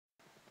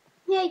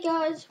Hey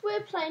guys, we're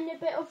playing a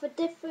bit of a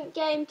different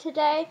game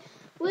today.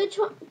 We're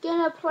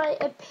gonna play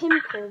a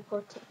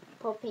pimple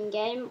popping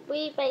game.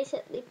 We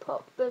basically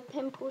pop the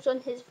pimples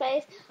on his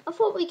face. I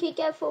thought we could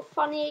go for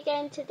funny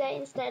again today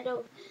instead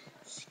of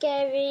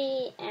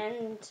scary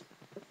and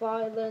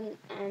violent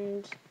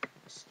and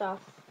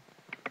stuff.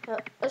 So,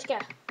 let's go.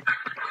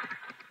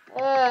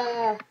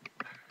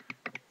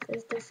 This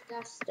is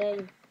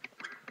disgusting.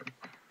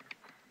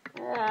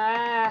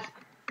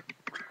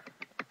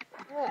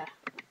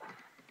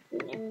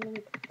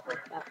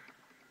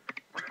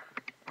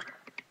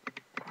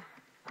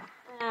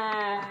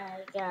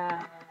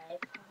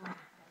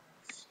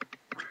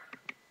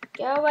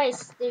 Go away,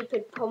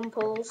 stupid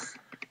pimples.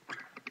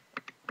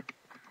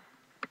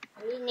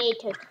 We need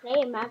to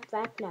clean up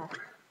that now.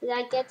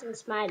 Without getting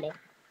smiley.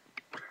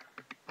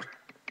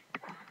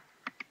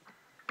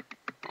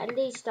 At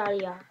least I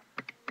are.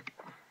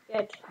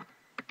 Good.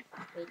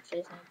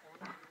 Features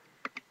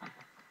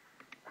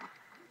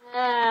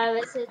again.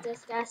 This is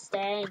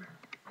disgusting.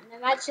 And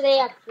I'm actually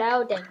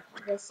uploading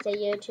this to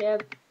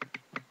YouTube.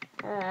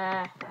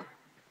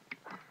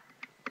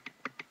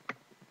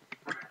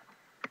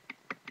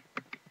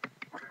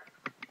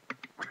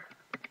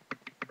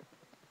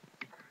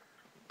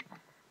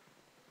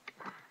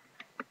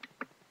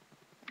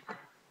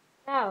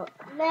 Now,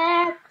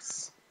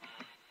 let's...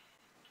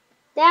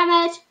 Damn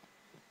it!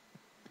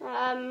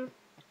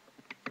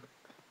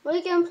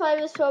 We're going to play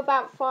this for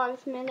about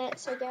 5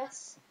 minutes, I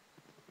guess.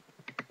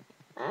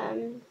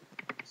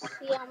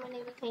 See how many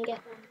we can get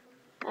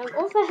done.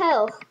 What the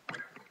hell?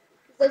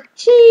 The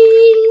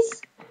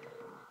cheese!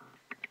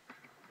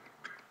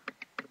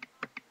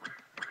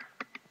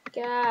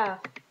 Go.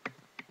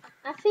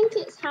 I think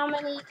it's how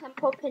many you can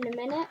pop in a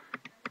minute.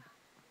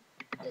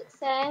 It's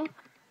saying.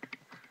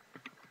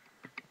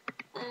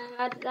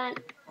 I don't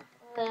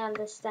really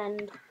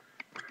understand.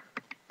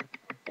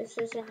 This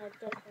is in a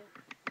different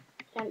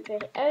country.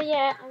 Oh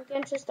yeah, I'm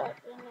going to start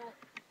doing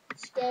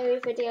scary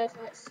videos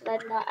like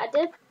Slender. I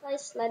did play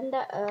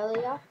Slender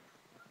earlier.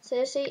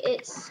 Seriously,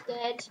 it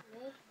scared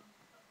me.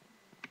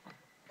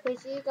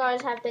 Because you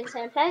guys have been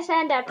saying, play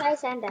Slender, play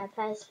Slender,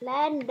 play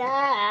Slender.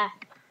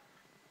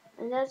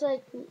 And I was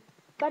like,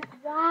 but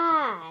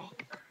why?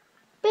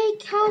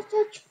 Because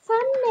it's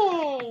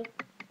funny.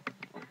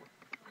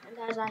 And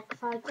I was like,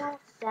 for God's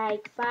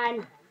sake,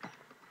 fun.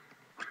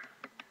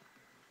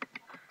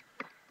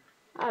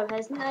 Oh,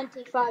 there's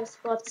 95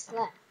 spots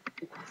left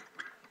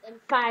in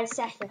 5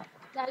 seconds.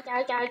 Go,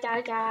 go, go,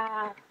 go,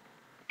 go.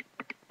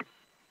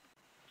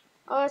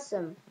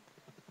 Awesome.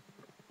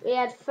 We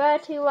had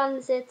 31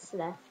 zits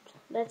left.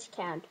 Let's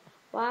count.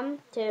 1,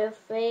 2,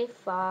 3,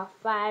 4,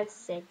 5,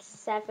 6,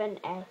 7,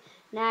 8,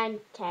 9,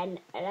 10,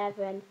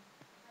 11,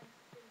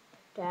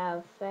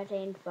 12,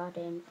 13,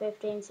 14,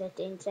 15,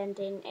 16,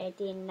 17,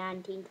 18,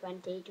 19,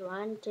 20,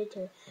 21,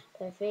 22,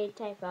 23,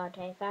 24,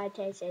 25,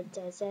 26,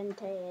 27,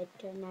 28,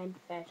 29,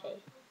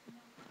 30.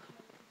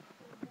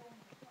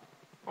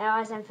 I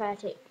wasn't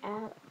 30.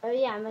 Oh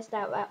yeah, I missed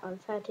out that one.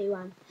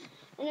 31.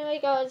 Anyway,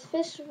 guys,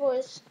 this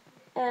was.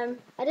 I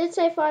did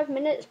say 5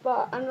 minutes,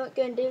 but I'm not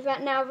going to do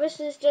that now. This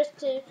is just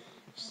to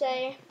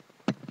say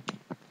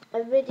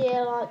a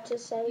video like to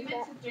say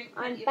that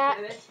I'm back,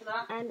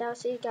 and I'll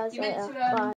see you guys later. Bye.